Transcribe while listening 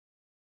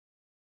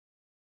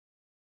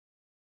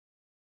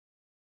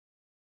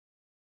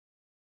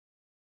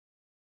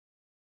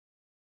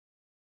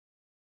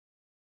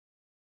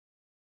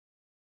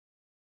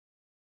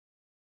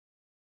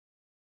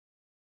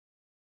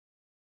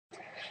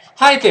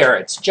Hi there,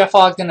 it's Jeff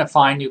Ogden of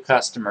Find New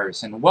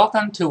Customers, and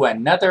welcome to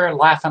another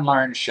Laugh and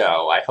Learn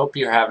show. I hope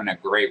you're having a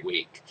great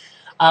week.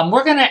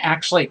 We're going to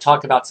actually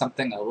talk about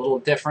something a little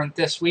different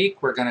this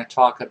week. We're going to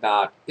talk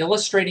about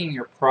illustrating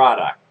your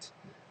product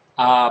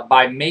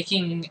by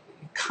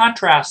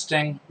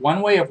contrasting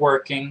one way of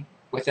working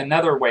with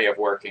another way of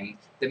working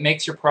that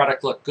makes your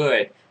product look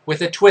good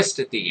with a twist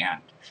at the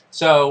end.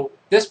 So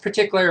this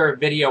particular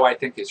video I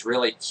think is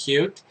really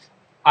cute.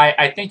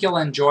 I think you'll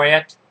enjoy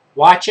it.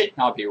 Watch it,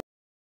 and I'll be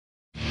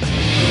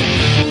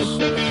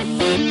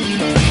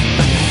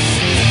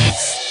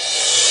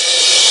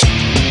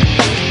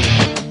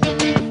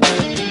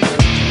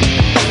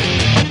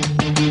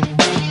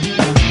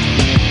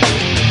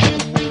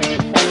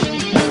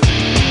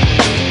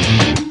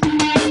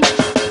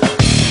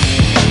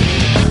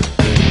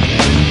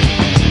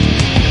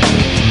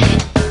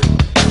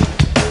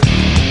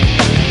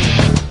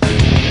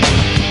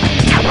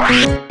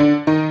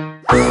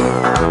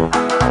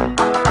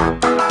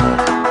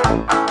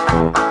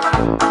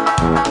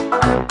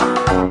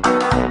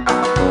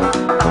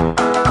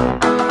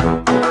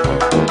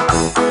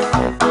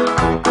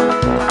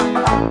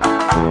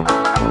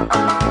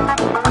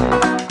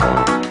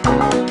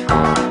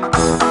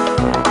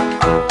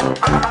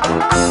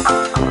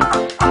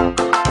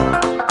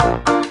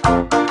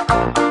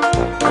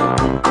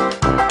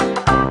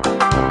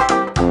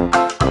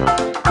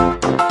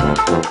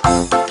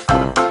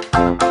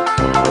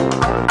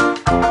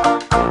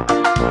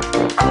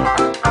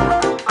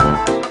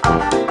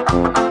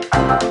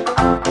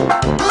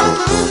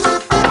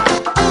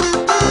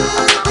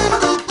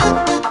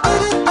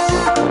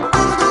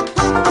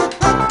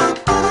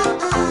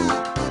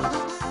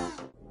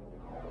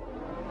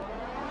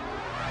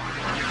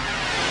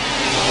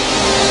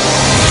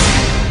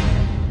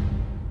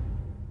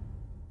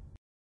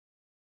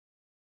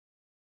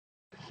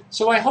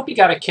So I hope you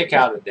got a kick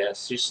out of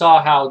this. You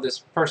saw how this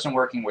person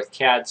working with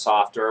CAD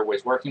software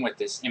was working with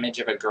this image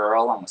of a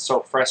girl and was so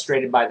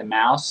frustrated by the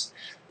mouse.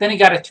 Then he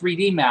got a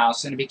 3D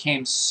mouse and it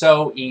became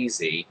so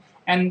easy.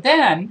 And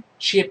then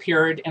she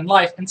appeared in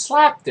life and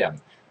slapped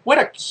him. What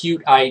a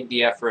cute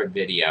idea for a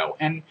video.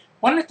 And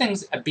one of the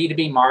things of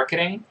B2B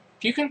marketing,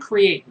 if you can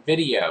create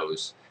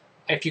videos,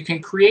 if you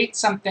can create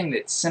something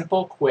that's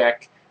simple,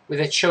 quick,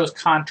 that shows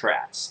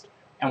contrast.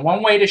 And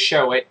one way to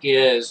show it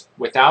is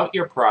without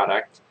your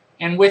product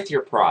and with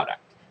your product,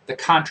 the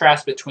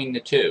contrast between the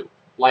two,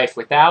 life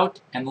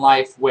without and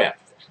life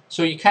with.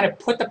 So you kind of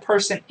put the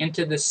person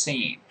into the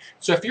scene.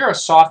 So if you're a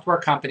software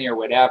company or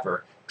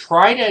whatever,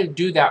 try to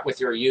do that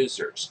with your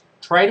users.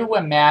 Try to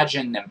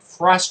imagine them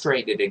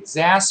frustrated,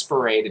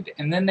 exasperated,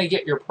 and then they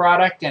get your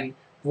product and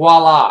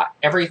voila,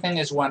 everything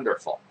is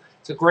wonderful.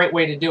 It's a great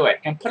way to do it.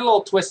 And put a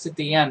little twist at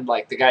the end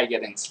like the guy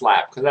getting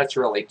slapped, because that's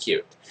really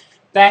cute.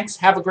 Thanks,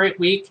 have a great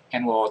week,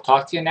 and we'll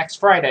talk to you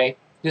next Friday.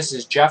 This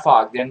is Jeff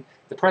Ogden,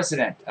 the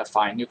president of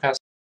Find New Customers.